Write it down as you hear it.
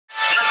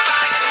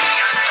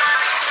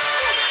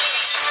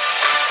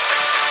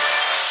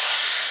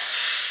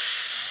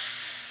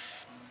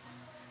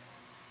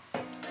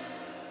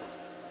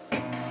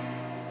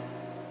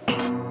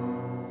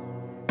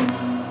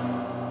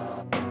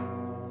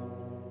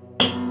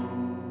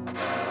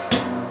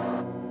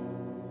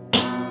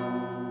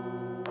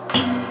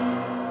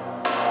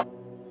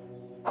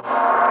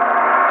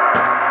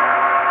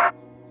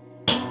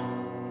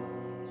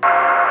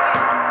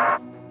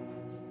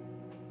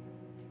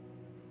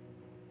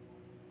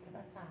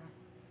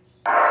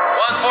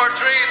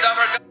143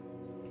 Dabarkads.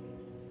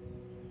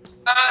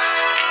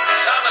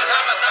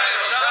 Sama-sama tayo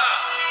sa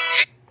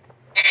Eat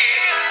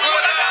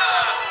Bulaga.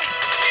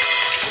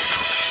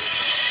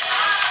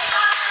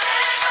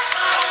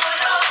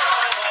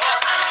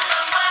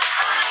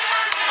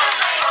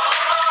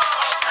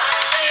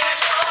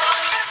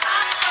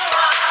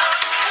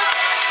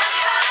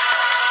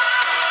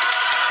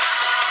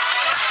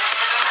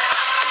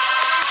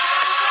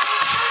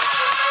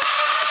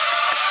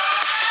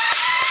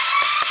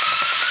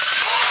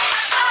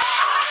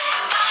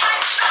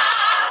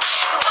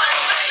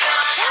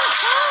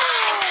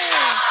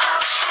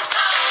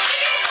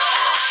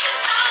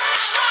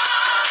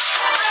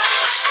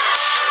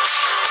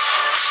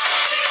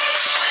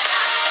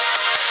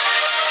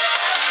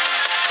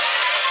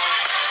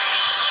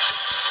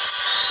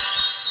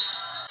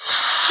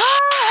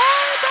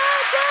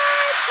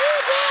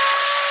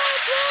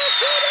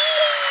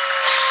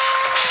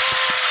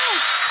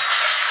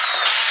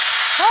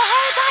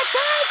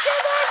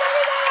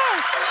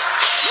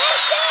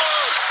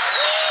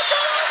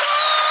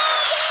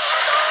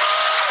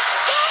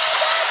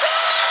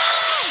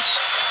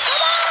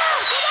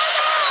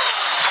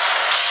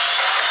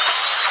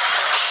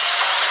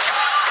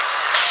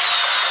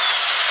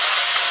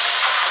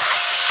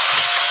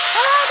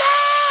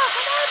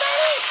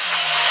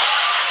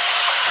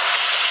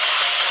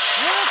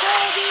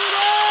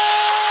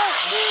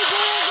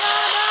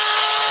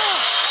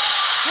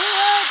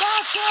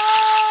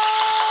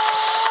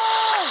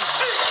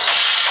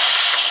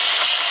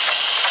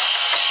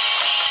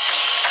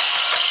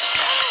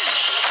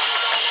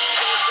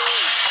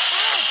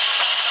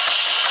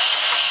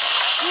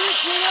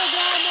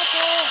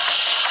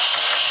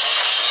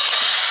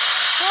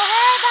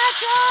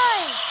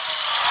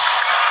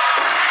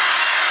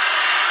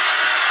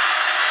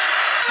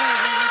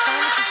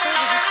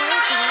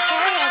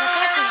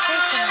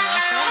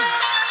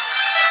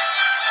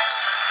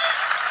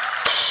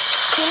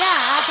 Sila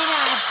ating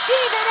Dabarkads.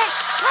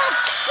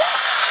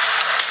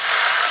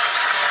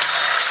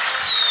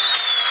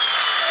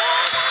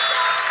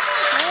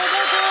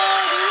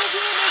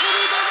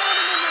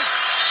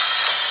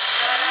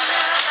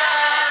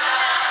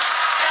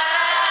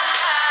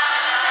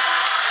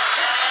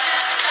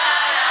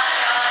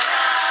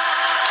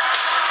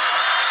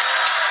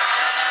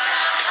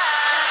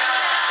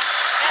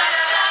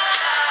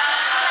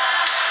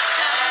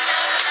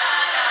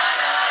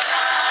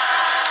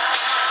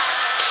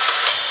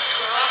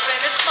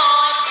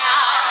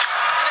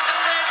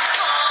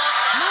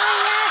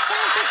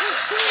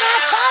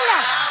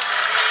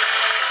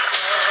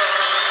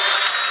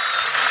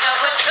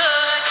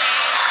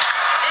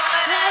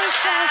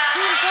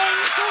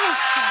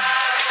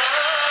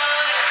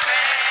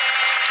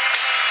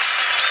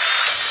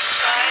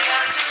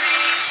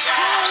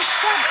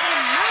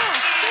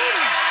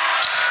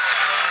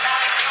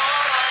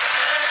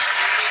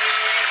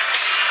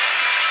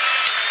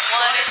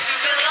 Wanted to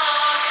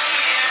belong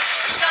here,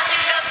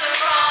 something felt so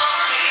wrong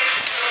here,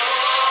 so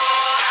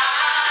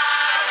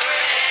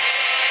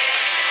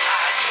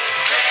I could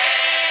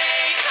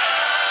break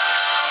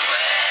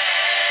away.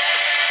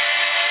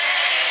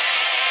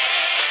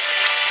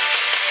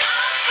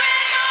 I'll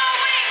spread my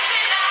wings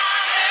and I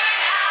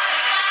learned how to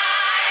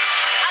fly.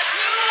 I'll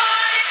do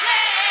what it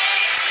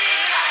takes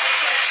till I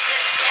touch the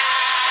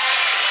sky.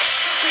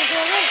 Take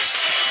a risk,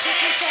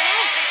 take a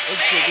chance,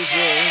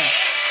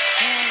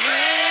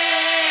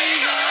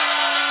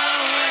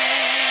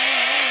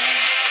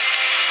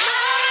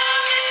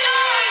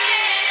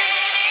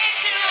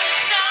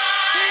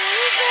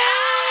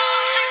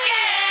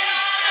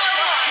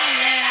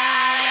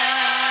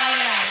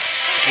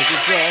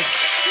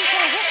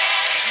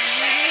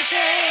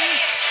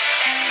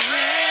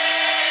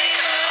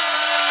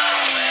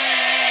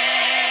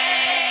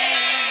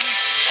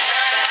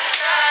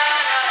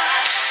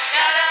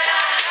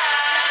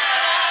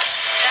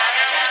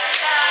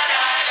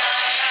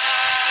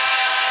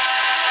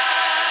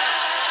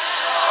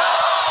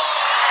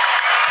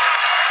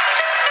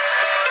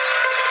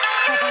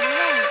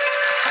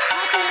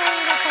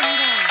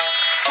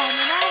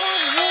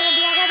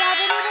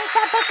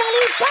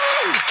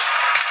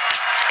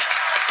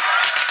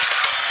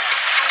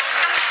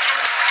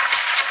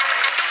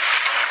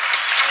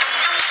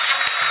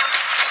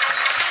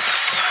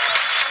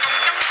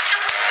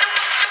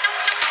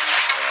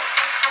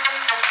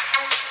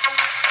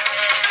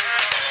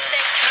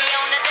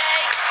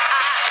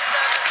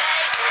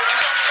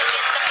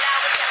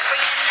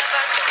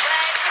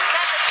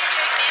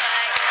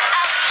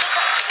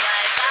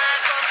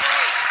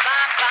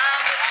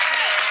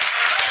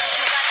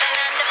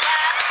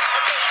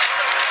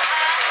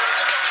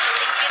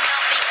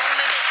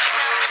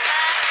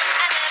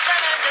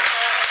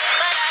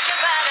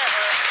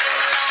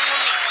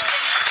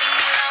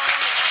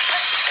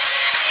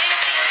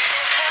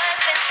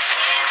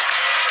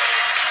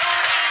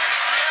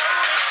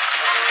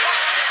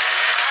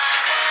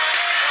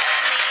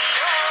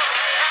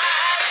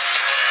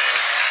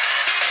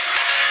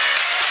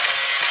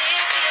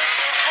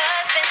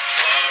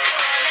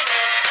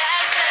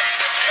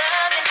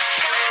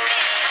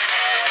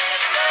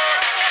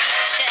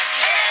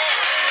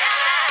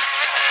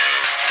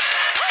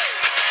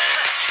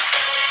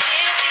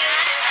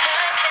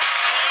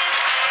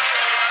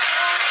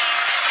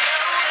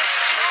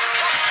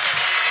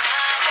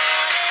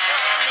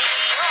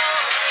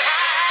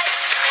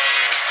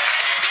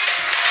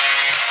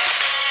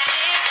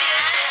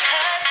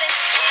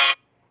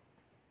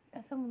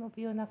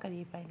 na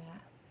kalipay na.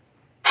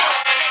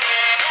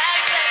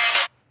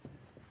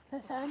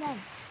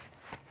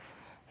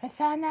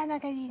 Nasaan na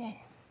kanina?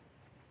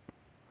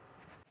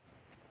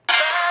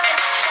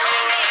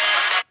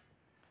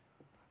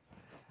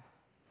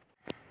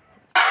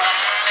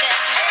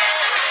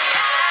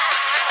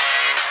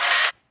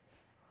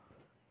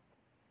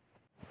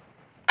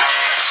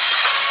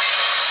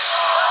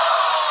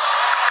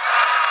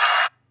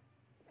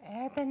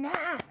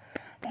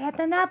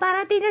 Eto na,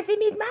 parating na si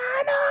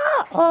Midmano!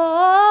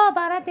 Oo,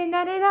 parating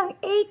na rin ang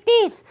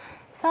 80s.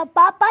 So,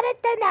 papalit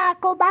ka na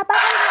ako,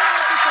 babakay na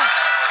natin ito.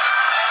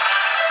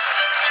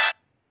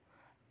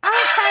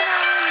 Ang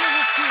panahon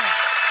niyo.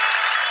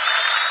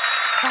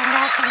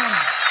 Sanga ka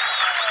na.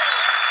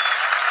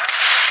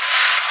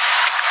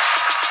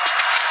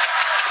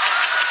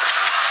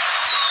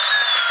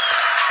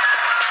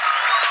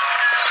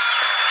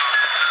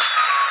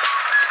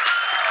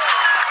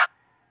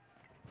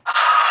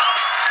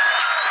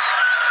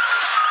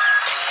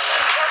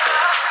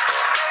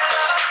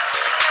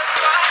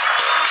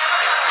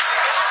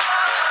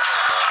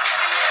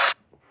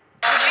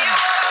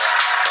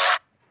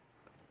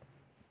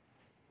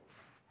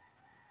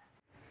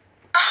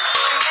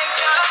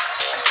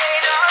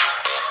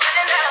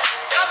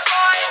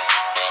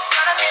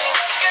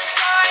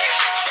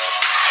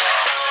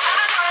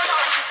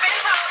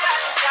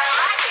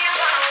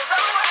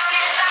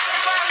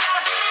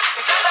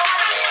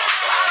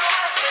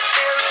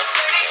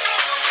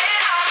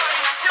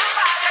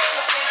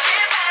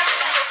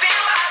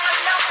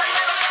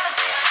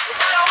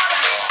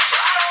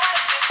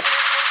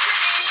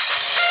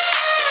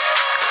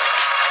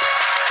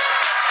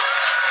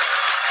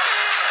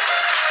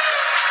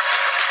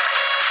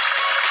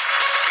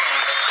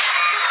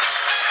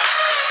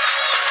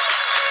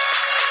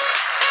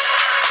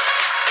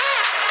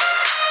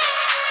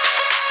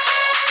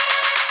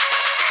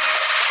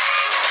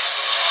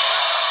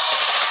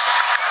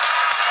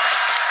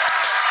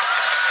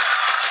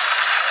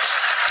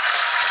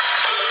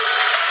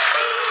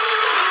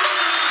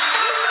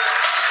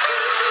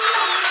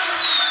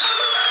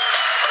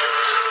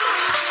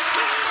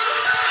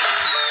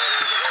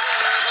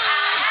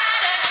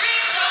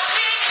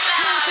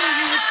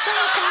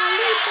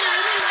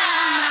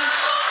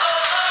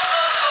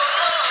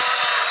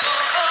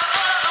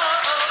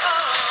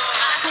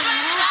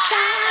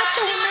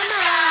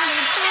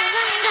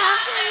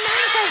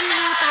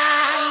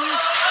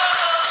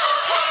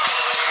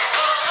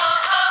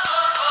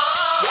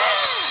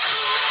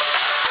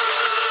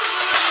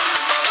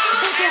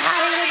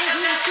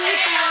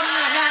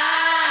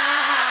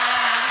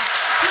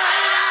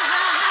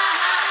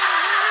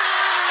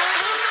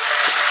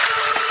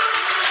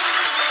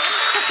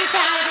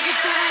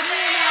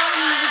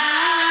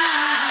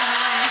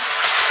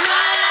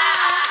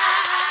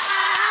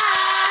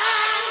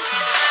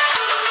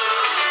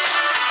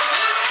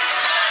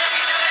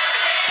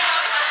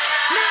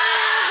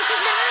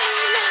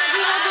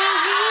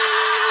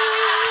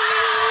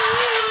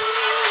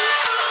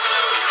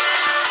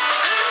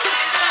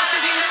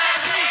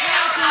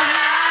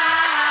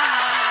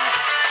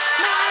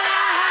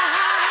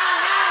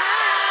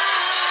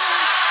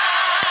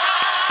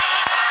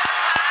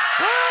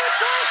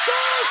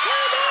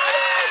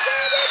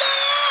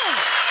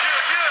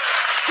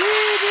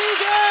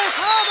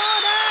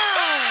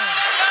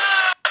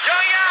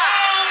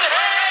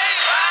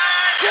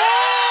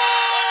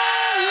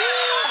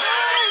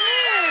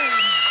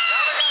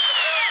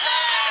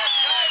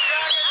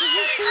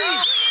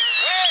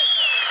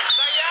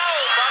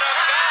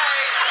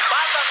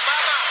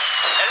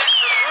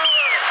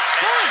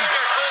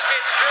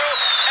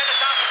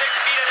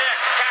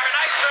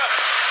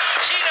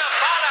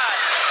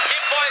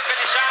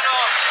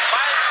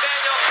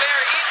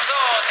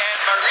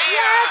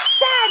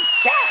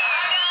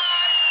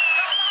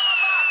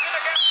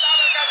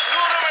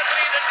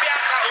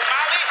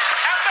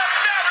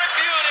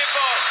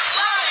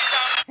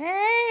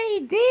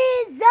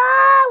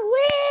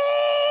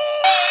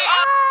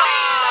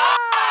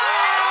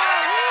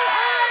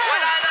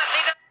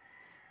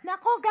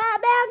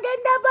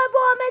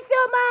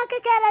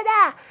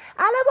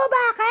 Alam mo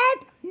bakit?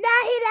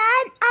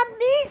 Dahilan, ang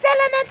misa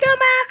lang ng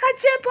mga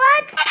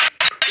kachupots!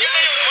 Yun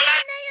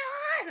na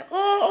yun!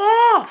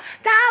 Oo!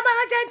 Tama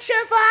ka dyan,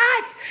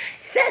 chupots!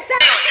 Yun ang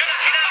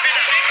sinabi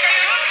na!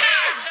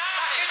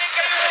 Kinig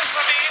kayo na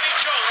sabihin ni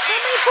Joey!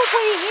 May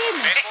pupuhin!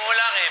 May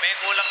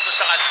kulang doon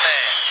sa kanta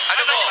eh.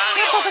 Ano mo?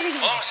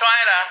 Bong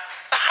Suaira.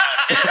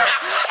 Mga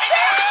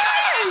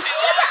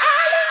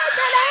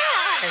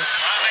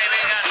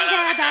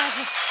kaibigan,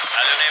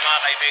 lalo na yung mga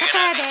kaibigan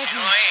natin,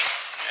 Chinoy.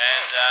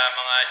 And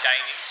mga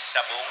Chinese sa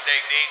buong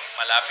daigdig,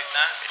 malapit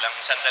na, ilang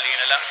sandali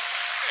na lang.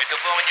 Ito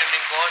po ang inyong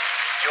lingkod,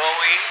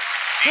 Joey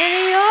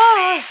D.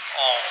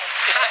 Oh.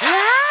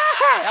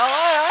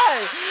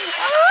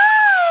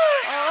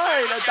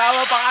 Ay,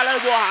 nagtama pangalan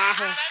mo ha.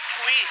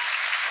 Kui.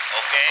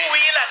 Okay?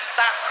 Kui lang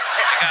ta.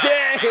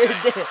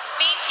 Hindi.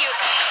 Thank you.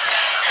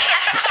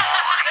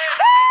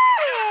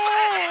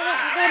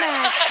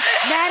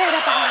 Nara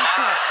na pa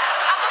ako.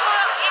 Ako po,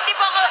 hindi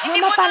po ako, hindi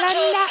po to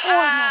joke,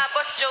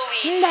 Boss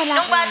Joey. Lalaki.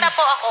 Nung bata po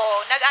ako,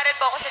 nag-aral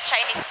po ako sa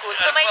Chinese school.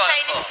 So may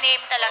Chinese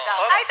name talaga.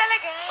 Ay,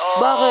 talaga?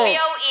 Bakit?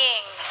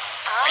 Biao-ing.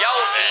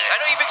 Biao-ing.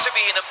 Ano ibig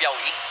sabihin ng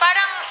biao-ing?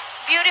 Parang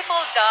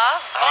beautiful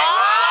dove.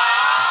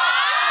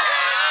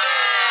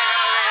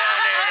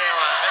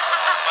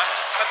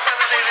 Pag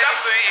nananilinig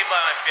ko yung iba,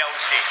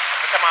 piyawsi.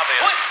 Masama ba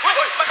yun?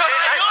 Masama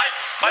yun!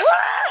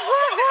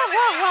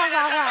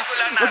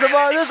 Masama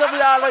yun sa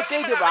reality,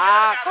 di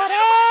ba?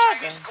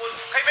 Correct! School.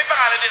 Kayo may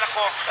pangalan din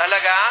ako.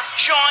 Talaga?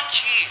 Sean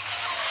Chi.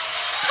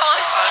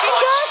 Shoshi.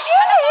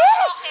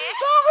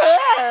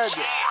 Bakit?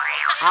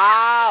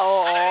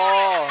 Oo.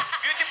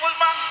 Beautiful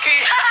monkey.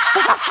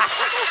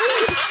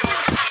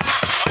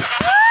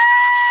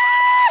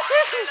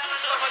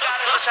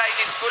 Mag-aaral sa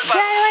Chinese school ba?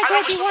 January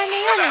 21 na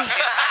yun eh.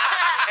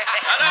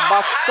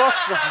 Bastos.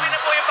 Sabi na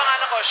po yung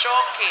pangalan ko,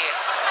 Shoki.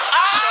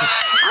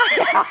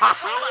 Wala pa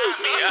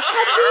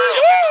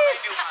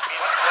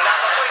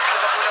po, hindi ko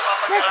pa po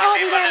napapagkakasin. Let's go,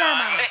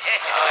 nilalaman.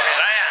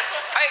 Ryan.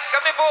 Ay,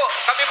 kami po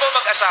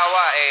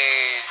mag-asawa,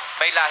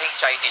 may lahing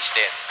Chinese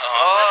din.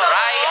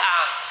 Rai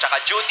Ang, tsaka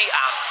Judy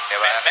Ang.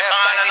 Diba? May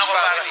pangalan ako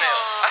para sa'yo.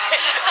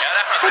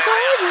 Totoo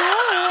yun.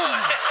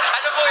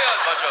 Ano po yun,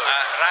 Boss Joey?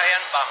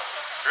 Ryan Bang.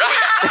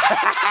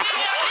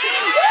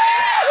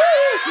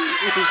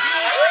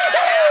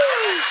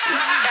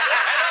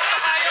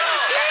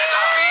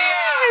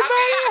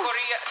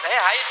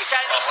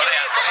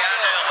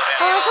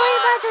 Ako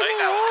iba tuloy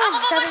yun. Ako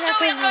po, Sabi Boss na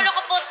Joey, ang sa'yo. lolo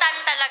ko po tan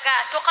talaga.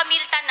 So,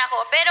 Camille-tan ako.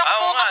 Pero Oo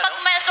kung nga, kapag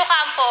no? Miles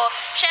Ocampo,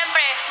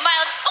 syempre,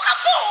 Miles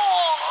Ocampo!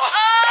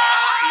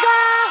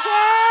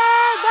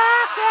 Bakit?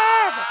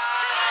 Bakit?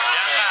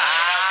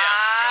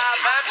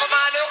 Bakit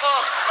pumalo ko?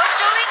 Boss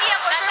Joey, hindi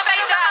ako. Nasa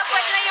kayo kapag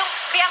pwede na yung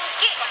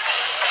Bianchi.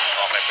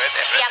 Okay, pwede.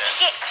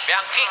 Bianchi.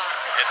 Bianchi.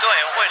 Ito,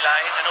 ewan ko,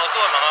 lahing ano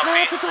to, mga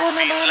Mga totoo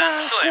naman Finland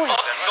ang to, cool. mga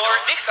ganun.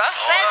 Nordic, ha?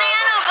 Pwede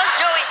ano, Boss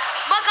Joey.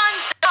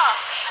 Maganda.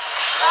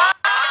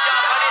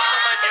 Japanese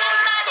naman yun.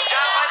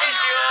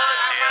 Japanese yun.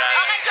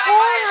 Okay, sorry, Oh,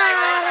 sorry,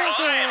 sorry, sorry.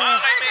 Okay, mga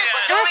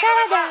kaibigan.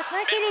 Nakakalaga.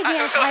 Makinig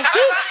yan.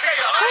 Makinig.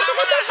 Ba't ka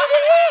ba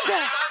kinilig?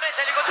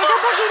 Sa likod Ba't ka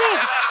ba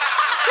kinilig?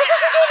 Ba't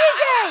ka kinilig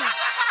dyan?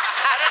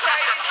 Ano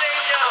Chinese sa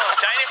inyo?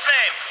 Chinese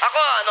name.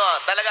 Ako,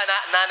 talaga,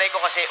 nanay ko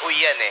kasi uy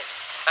yan eh.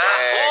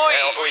 Uy.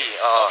 Uy,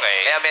 oo. Okay.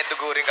 Kaya may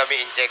dugo rin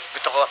kami in-check.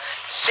 Gusto ko,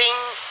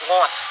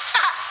 sing-ngot.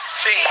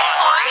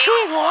 Sing-hot.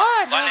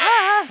 Singon.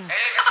 Aha.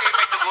 Kasi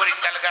may dugo rin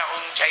talaga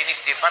akong Chinese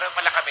din. Parang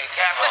pala kami.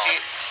 Kaya ako si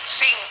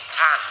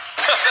Sing-ha.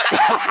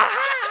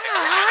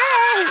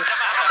 Ay.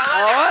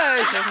 Oy.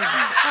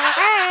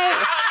 Okay.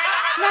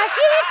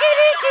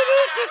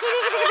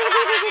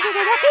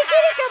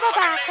 Nakikinig ka ba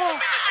ba ako?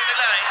 Kombinasyon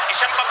nila,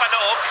 isang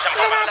papaloob, isang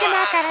Wala natin papaloob.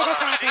 makaraga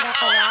sa atin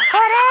ako lang.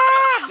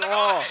 Correct!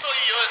 So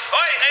yun.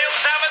 Hoy, ngayong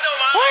Sabado,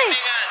 mga Hoy,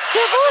 kaibigan,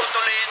 Jubus!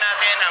 patutuloy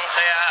natin ang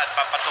saya at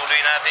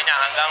papatuloy natin yan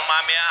hanggang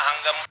mamaya,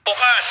 hanggang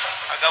bukas,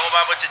 hanggang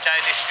umabot sa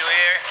Chinese New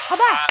Year.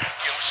 Aba!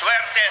 Yung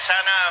swerte,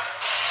 sana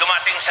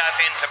dumating sa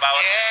atin, sa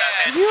bawat isa sa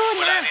atin. Yun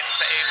Mula na. rito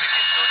sa ABC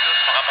Studios,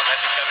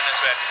 makapaghatid kami ng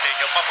swerte sa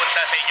inyo,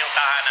 papunta sa inyong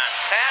tahanan.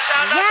 Kaya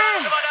shout out Yan.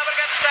 sa mga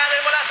Dabarkads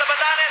channel mula sa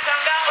Batanes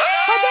hanggang...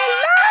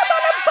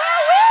 Padalaban ang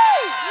bawi!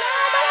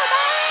 Laban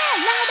naman!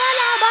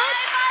 Laban!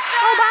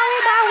 O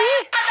bawi!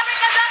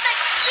 Dabarkads natin,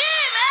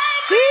 Team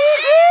AB!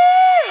 Easy!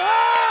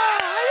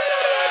 Ayun na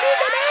rin,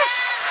 dito next!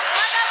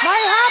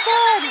 May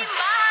hapon!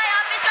 Bye!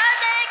 Happy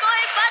Sunday,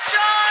 Kuya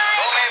Pachoy!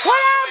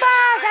 Wala ba?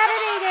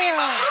 Saturday na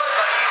yun!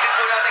 Pag-itin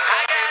po natin kung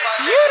may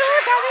Yun o,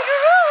 sabi ko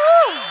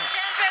room!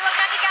 Siyempre, huwag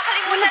natin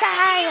kakalimutan Punta ang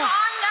tayo. Team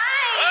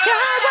Online! Kaya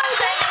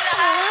Sa inyong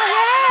lahat. Oh, Sa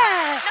lahat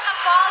yeah. ng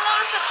naka-follow,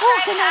 subscribe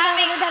Oh, sa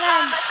aming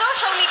kinalaman.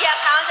 social media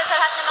accounts at sa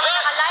lahat ng mga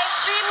naka-live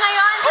stream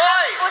ngayon.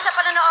 Salamat po sa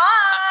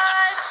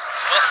panonood!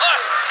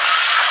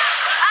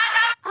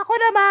 Ako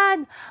naman,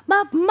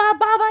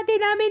 mababati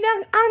namin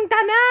ang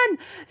tanan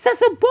sa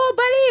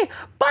Sububali,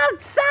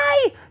 Pagsay,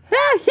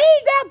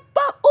 Hidang,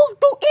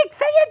 Paugtungik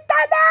sa iyong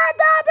tanan,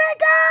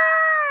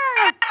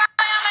 Dabarkads!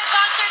 Kaya may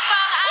concert pa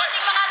ang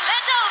ating mga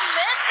Little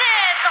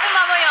Misses! Ako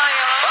mamaya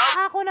yun.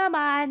 Ako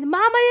naman,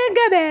 mamayang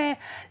gabi,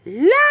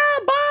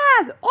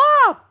 laban o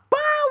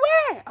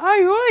bawi!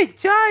 Ayun,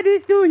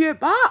 Chinese New Year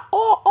ba?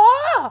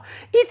 Oo!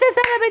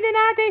 Isasalamin din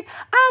natin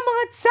ang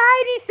mga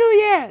Chinese New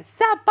Year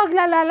sa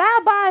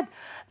paglalalaban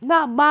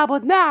na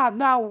mabot na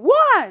 1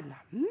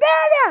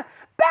 million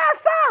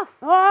pesos!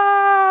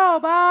 Oh,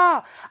 ba?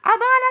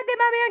 Abangan natin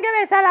mamayang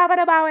gabi sa laban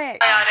o bawi!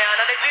 Ayan,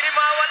 hindi rin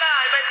mawala.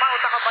 May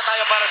pautakan pa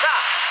tayo para sa...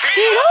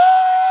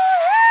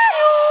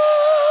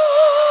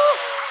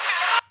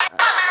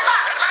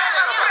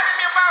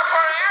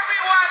 For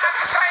everyone at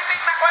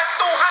exciting na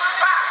kwentuhan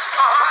pa.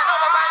 Paano?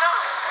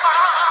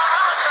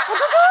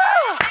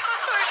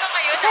 Contour ka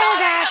ngayon. Kaya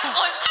gato.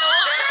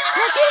 Contour.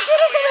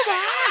 Nakikinig ka na ba?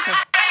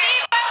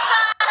 Kalipat sa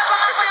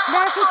abangan ko ng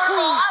Nasi contour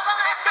mo. Queen.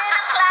 Abangan din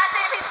ang klase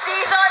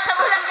Mistizo sa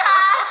Bulaga.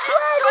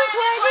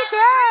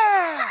 2023!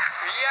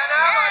 Yan na,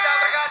 mga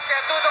Dabarkads.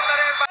 Kaya tutok na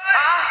rin.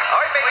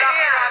 Oy, may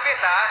lucky rabbit,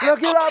 ha?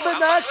 Lucky rabbit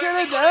na,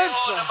 kaya dance.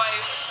 Na may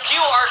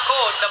QR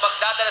code na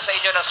magdadala sa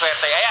inyo ng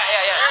swerte. Ayan.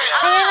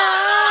 Kaya na!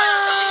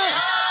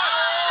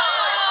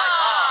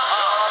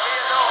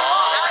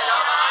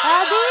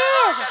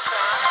 Adil!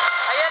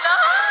 Ayan na!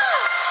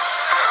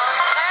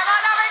 Kaya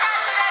mga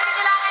Dabarkads, ready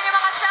kailangan yung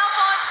mga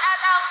cellphones at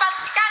ang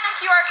pag-scan ng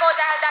QR code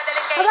dahil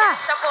dadaling kayo Aba.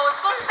 sa post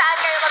kung saan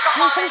kayo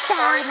magko-comment Nasa for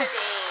saan?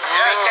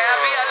 today. Kaya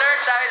be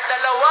alert dahil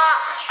dalawa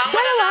ang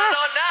Dalawa?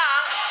 mananalo ng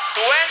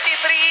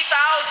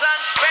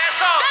 23,000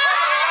 pesos.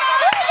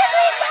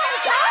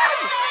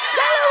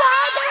 Dalawa!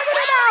 Dalawa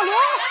na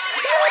dawo!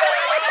 Dalawa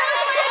na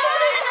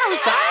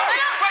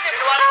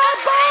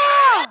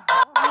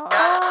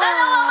Aba!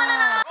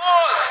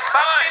 Cool!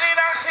 Pambili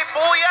ng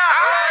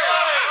sibuyas!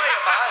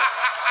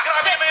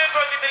 Grabe naman yung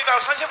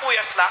 23,000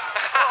 sibuyas lang.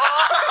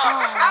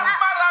 At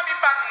marami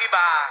pang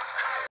iba.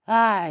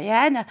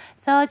 Yan.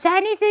 So,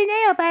 Chinese New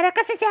Year, para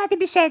kasi si Ate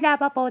Michelle na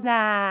pa po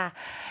na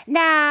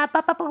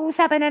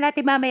papapag-uusapan na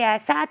natin mamaya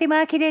sa ating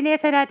mga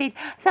kininesa natin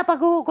sa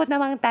paghuhugot ng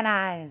mga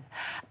tanan.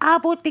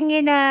 Abot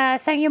tingin na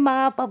sa inyong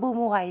mga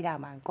pabumuhay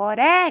naman.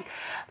 Correct?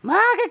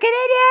 Mga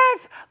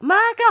kininesa,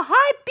 mga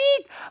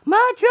heartbeat,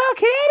 mga drug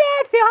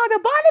kininesa, yung na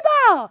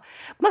volleyball,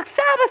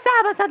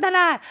 magsama-sama sa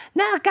tanan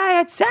na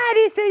kaya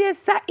Chinese New Year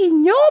sa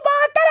inyong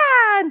mga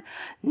tanan.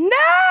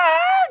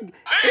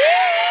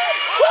 Eat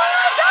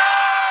Bulaga!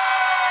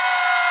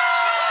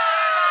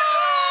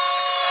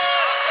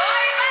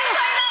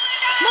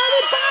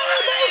 Manibago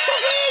ba ito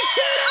kay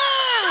China?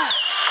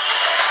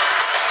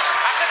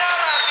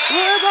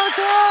 Where about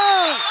you?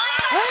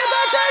 Where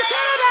about you,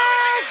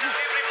 Canada's?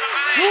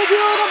 Hindi ko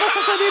naman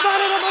sa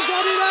kanibara naman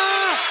kanina.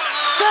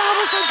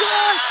 Sama sa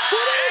Diyos!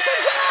 Tuloy sa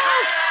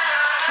Diyos!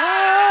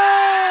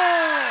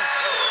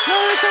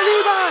 Gawin sa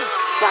liban!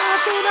 Sa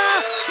atin na!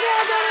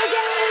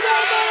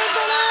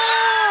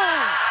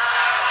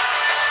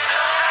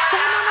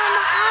 Sama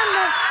na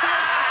anak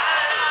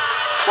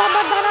sa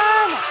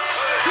bandaran!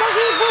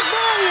 Mag-ibot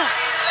na!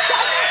 Sa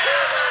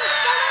akin!